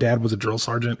because my dad was a drill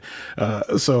sergeant.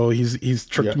 So he's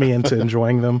tricked me into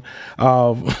enjoying them.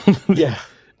 Yeah.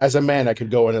 As a man, I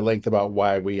could go into length about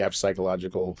why we have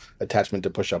psychological attachment to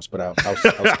push-ups, but I'll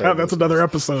stay. That's another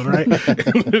episode, right?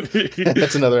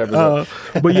 That's another episode.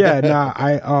 But yeah,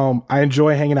 I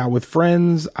enjoy hanging out with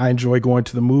friends. I enjoy going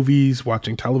to the movies,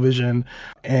 watching television,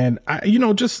 and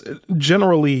just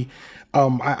generally,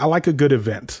 I like a good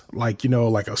event, like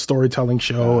a storytelling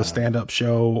show, a stand-up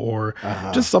show, or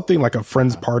just something like a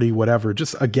friends party, whatever.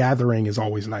 Just a gathering is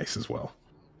always nice as well.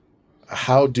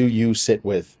 How do you sit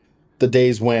with the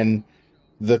days when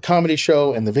the comedy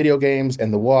show and the video games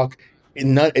and the walk,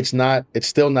 it's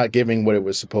still not giving what it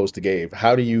was supposed to give?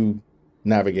 How do you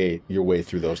navigate your way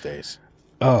through those days?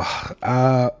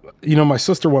 My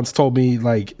sister once told me,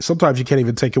 like, sometimes you can't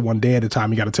even take it one day at a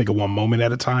time. You got to take it one moment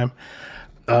at a time.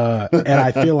 And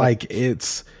I feel like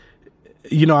it's,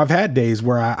 I've had days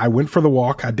where I went for the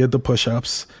walk, I did the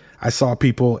push-ups, I saw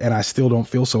people, and I still don't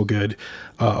feel so good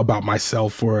about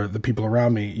myself or the people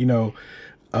around me.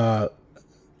 I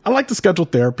like to schedule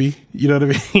therapy. You know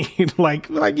what I mean?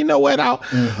 like, you know what?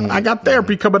 I got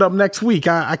therapy coming up next week.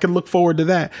 I can look forward to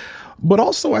that. But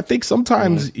also, I think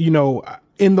sometimes,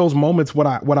 in those moments, what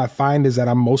I find is that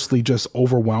I'm mostly just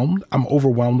overwhelmed. I'm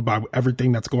overwhelmed by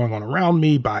everything that's going on around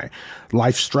me, by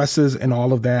life stresses and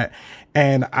all of that.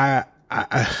 And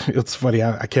it's funny.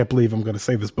 I can't believe I'm going to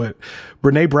say this, but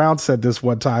Brene Brown said this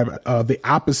one time. The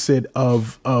opposite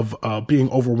of being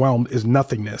overwhelmed is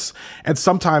nothingness. And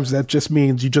sometimes that just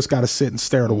means you just got to sit and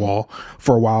stare at a wall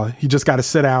for a while. You just got to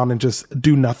sit down and just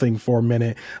do nothing for a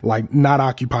minute, like not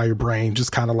occupy your brain,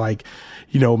 just kind of like,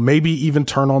 maybe even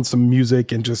turn on some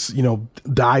music and just,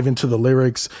 dive into the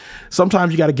lyrics.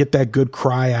 Sometimes you got to get that good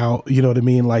cry out. You know what I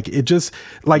mean? Like, it just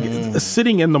like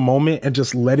sitting in the moment and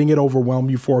just letting it overwhelm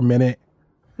you for a minute.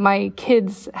 My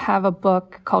kids have a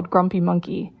book called Grumpy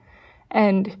Monkey,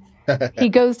 and he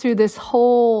goes through this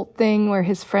whole thing where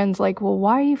his friend's like, well,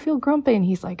 why do you feel grumpy? And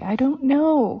he's like, I don't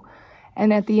know.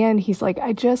 And at the end, he's like,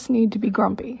 I just need to be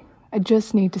grumpy. I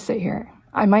just need to sit here.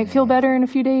 I might feel better in a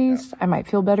few days. I might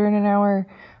feel better in an hour,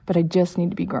 but I just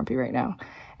need to be grumpy right now.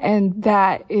 And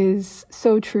that is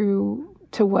so true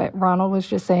to what Ronald was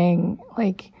just saying,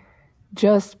 like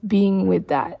just being with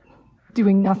that.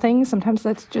 Doing nothing, sometimes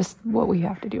that's just what we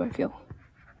have to do, I feel.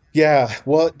 Yeah,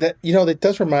 well, that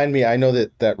does remind me. I know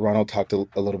that Ronald talked a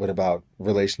little bit about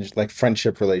relationships, like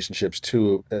friendship relationships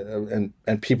too, and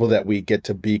people that we get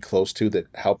to be close to that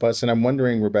help us. And I'm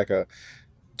wondering, Rebecca,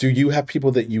 do you have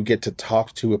people that you get to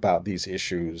talk to about these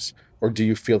issues, or do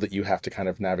you feel that you have to kind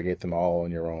of navigate them all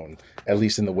on your own, at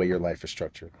least in the way your life is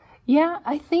structured? Yeah,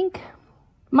 I think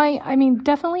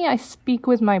definitely I speak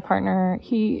with my partner.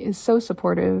 He is so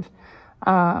supportive,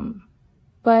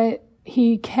 but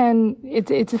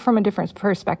it's from a different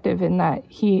perspective in that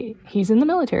he's in the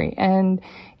military and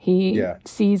he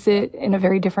sees it in a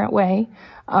very different way.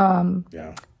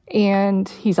 And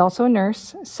he's also a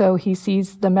nurse, so he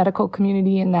sees the medical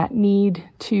community in that need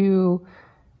to,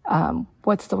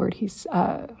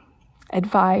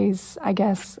 advise, I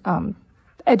guess,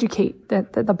 educate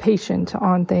the patient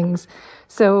on things.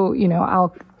 So,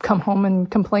 I'll come home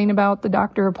and complain about the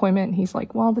doctor appointment. And he's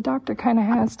like, well, the doctor kind of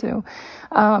has to.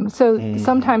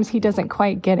 Sometimes he doesn't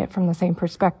quite get it from the same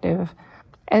perspective.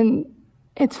 And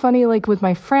it's funny, like with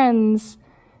my friends,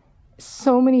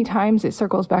 so many times it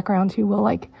circles back around to,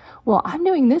 well, I'm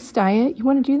doing this diet. You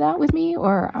want to do that with me?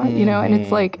 Or, and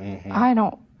it's like,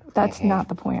 that's not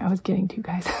the point I was getting to,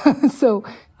 guys. So,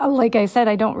 like I said,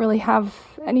 I don't really have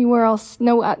anywhere else,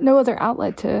 no other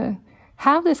outlet to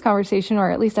have this conversation,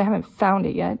 or at least I haven't found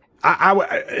it yet.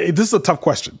 This is a tough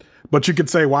question, but you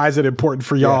could say, why is it important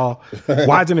for y'all?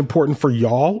 Why is it important for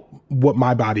y'all what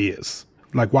my body is?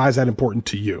 Like, why is that important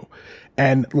to you?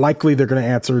 And likely they're going to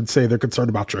answer and say they're concerned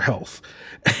about your health.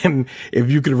 And if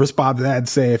you could respond to that and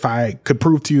say, if I could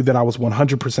prove to you that I was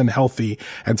 100% healthy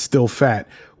and still fat,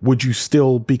 would you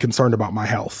still be concerned about my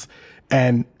health?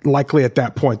 And likely at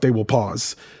that point, they will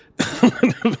pause.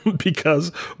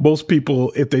 Because most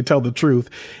people, if they tell the truth,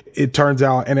 it turns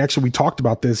out, and actually we talked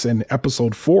about this in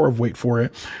episode 4 of Wait For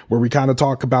It, where we kind of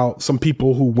talk about some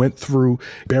people who went through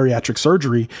bariatric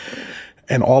surgery.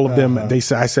 And all of them, I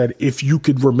said, if you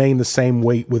could remain the same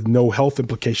weight with no health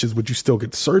implications, would you still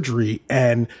get surgery?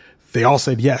 And they all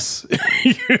said yes,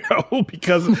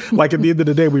 because like at the end of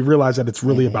the day, we realize that it's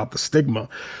really about the stigma.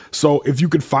 So if you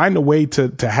could find a way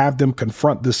to have them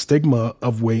confront the stigma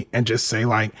of weight and just say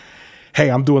like, hey,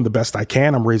 I'm doing the best I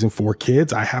can. I'm raising 4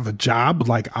 kids. I have a job.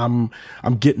 Like I'm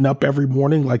getting up every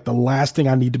morning. Like the last thing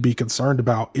I need to be concerned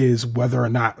about is whether or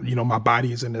not, my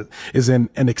body is in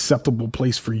an acceptable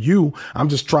place for you. I'm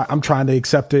trying to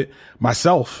accept it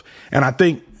myself. And I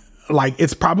think like,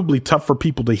 it's probably tough for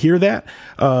people to hear that.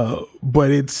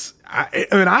 But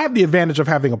I have the advantage of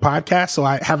having a podcast, so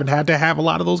I haven't had to have a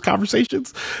lot of those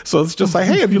conversations. So it's just like,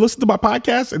 hey, have you listened to my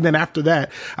podcast? And then after that,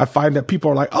 I find that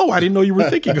people are like, oh, I didn't know you were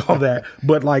thinking all that.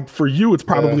 But like for you, it's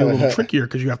probably a little trickier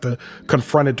because you have to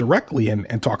confront it directly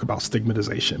and talk about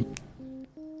stigmatization.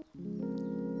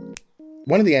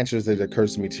 One of the answers that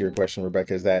occurs to me to your question,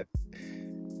 Rebecca, is that,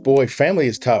 boy, family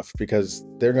is tough because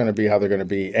they're going to be how they're going to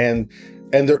be. And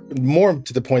they're more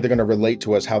to the point, they're going to relate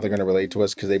to us how they're going to relate to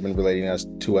us because they've been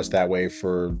relating to us that way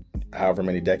for however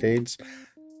many decades.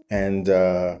 And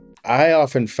I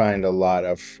often find a lot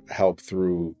of help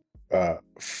through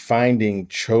finding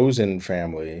chosen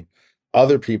family,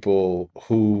 other people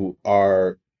who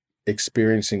are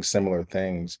experiencing similar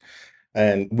things.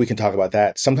 And we can talk about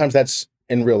that. Sometimes that's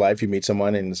in real life. You meet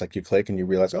someone and it's like you click and you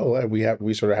realize, oh,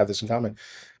 we sort of have this in common.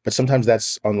 But sometimes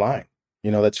that's online.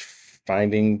 That's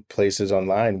finding places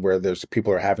online where there's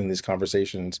people are having these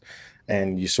conversations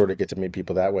and you sort of get to meet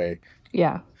people that way.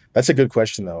 Yeah. That's a good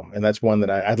question though. And that's one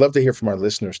that I'd love to hear from our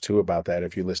listeners too about that.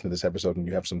 If you listen to this episode and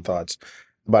you have some thoughts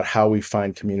about how we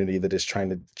find community that is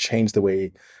trying to change the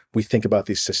way we think about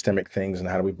these systemic things and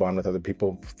how do we bond with other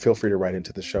people, feel free to write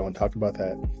into the show and talk about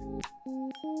that.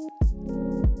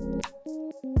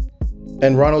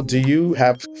 And Ronald, do you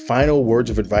have final words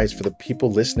of advice for the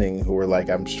people listening who are like,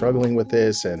 I'm struggling with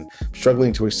this and I'm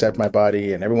struggling to accept my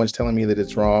body and everyone's telling me that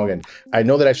it's wrong and I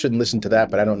know that I shouldn't listen to that,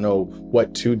 but I don't know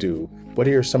what to do. What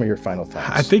are some of your final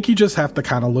thoughts? I think you just have to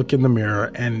kind of look in the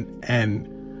mirror and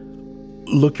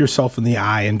look yourself in the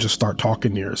eye and just start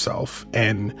talking to yourself.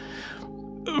 And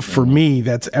for me,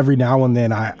 that's every now and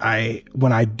then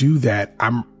when I do that,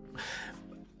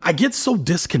 I get so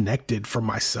disconnected from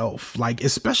myself, like,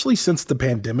 especially since the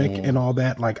pandemic and all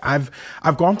that. Like I've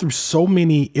gone through so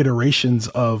many iterations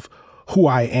of who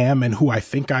I am and who I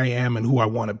think I am and who I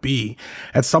want to be.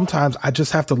 And sometimes I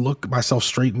just have to look myself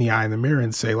straight in the eye in the mirror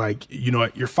and say like, you know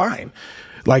what, you're fine.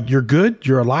 Like, you're good,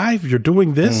 you're alive, you're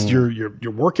doing this,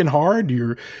 you're working hard,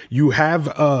 you have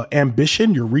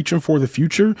ambition, you're reaching for the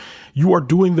future. You are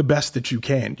doing the best that you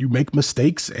can. You make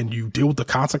mistakes and you deal with the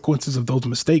consequences of those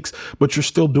mistakes, but you're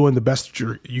still doing the best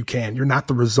you can. You're not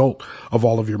the result of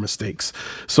all of your mistakes.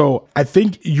 So I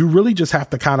think you really just have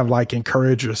to kind of like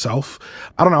encourage yourself.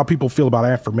 I don't know how people feel about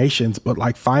affirmations, but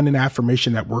like, find an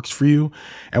affirmation that works for you.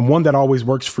 And one that always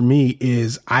works for me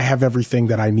is, I have everything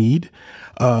that I need.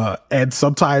 And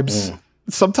sometimes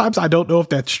I don't know if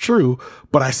that's true,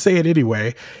 but I say it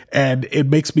anyway, and it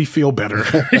makes me feel better,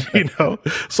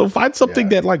 So find something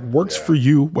that like works for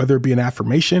you, whether it be an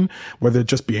affirmation, whether it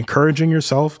just be encouraging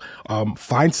yourself.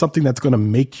 Find something that's going to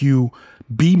make you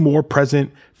be more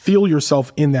present, feel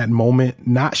yourself in that moment,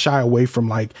 not shy away from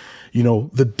like,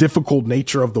 the difficult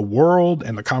nature of the world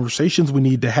and the conversations we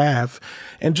need to have.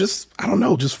 And just, I don't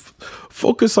know, just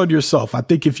focus on yourself. I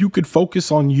think if you could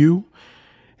focus on you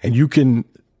and you can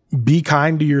be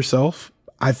kind to yourself,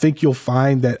 I think you'll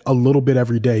find that a little bit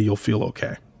every day you'll feel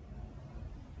okay.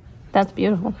 That's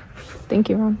beautiful. Thank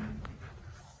you, Ron.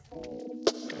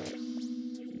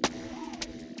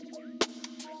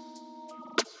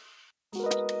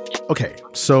 Okay,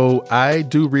 so I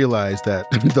do realize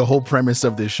that the whole premise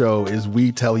of this show is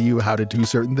we tell you how to do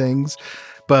certain things,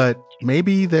 but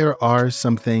maybe there are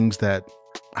some things that,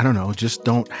 I don't know, just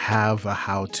don't have a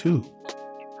how-to.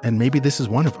 And maybe this is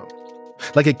one of them.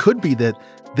 Like, it could be that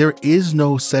there is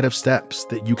no set of steps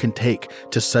that you can take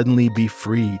to suddenly be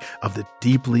free of the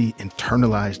deeply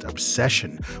internalized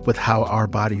obsession with how our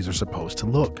bodies are supposed to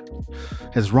look.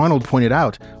 As Ronald pointed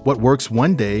out, what works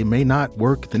one day may not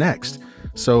work the next.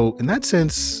 So in that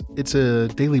sense, it's a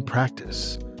daily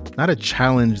practice, not a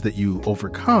challenge that you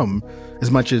overcome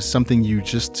as much as something you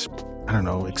just,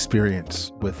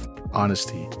 experience with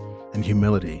honesty and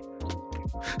humility.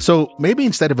 So maybe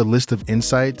instead of a list of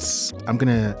insights, I'm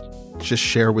going to just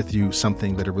share with you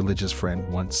something that a religious friend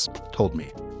once told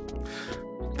me.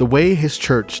 The way his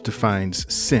church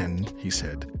defines sin, he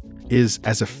said, is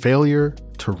as a failure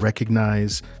to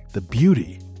recognize the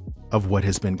beauty of what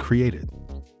has been created.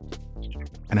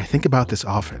 And I think about this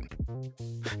often.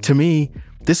 To me,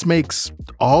 this makes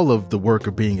all of the work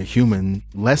of being a human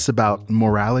less about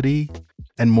morality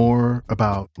and more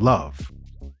about love,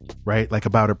 right? Like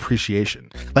about appreciation.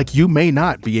 Like, you may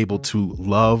not be able to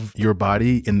love your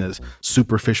body in the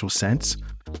superficial sense,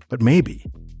 but maybe,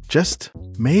 just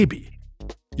maybe,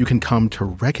 you can come to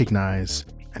recognize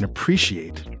and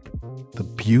appreciate the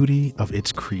beauty of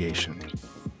its creation.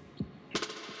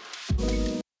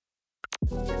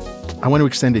 I want to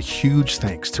extend a huge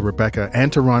thanks to Rebecca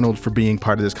and to Ronald for being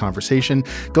part of this conversation.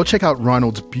 Go check out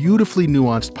Ronald's beautifully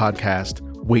nuanced podcast,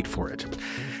 Wait For It.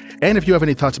 And if you have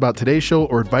any thoughts about today's show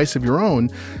or advice of your own,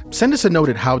 send us a note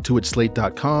at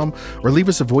howto@slate.com or leave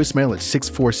us a voicemail at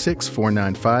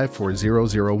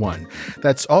 646-495-4001.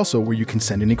 That's also where you can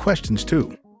send any questions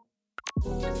too.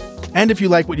 And if you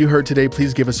like what you heard today,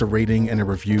 please give us a rating and a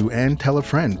review and tell a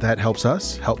friend. That helps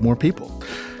us help more people.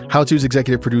 How To's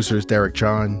executive producer is Derek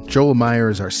John. Joel Meyer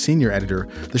is our senior editor.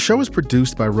 The show is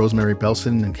produced by Rosemary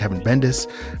Belson and Kevin Bendis.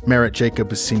 Merritt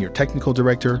Jacob is senior technical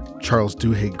director. Charles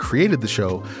Duhigg created the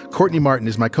show. Courtney Martin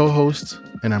is my co-host.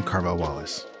 And I'm Carvel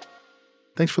Wallace.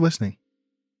 Thanks for listening.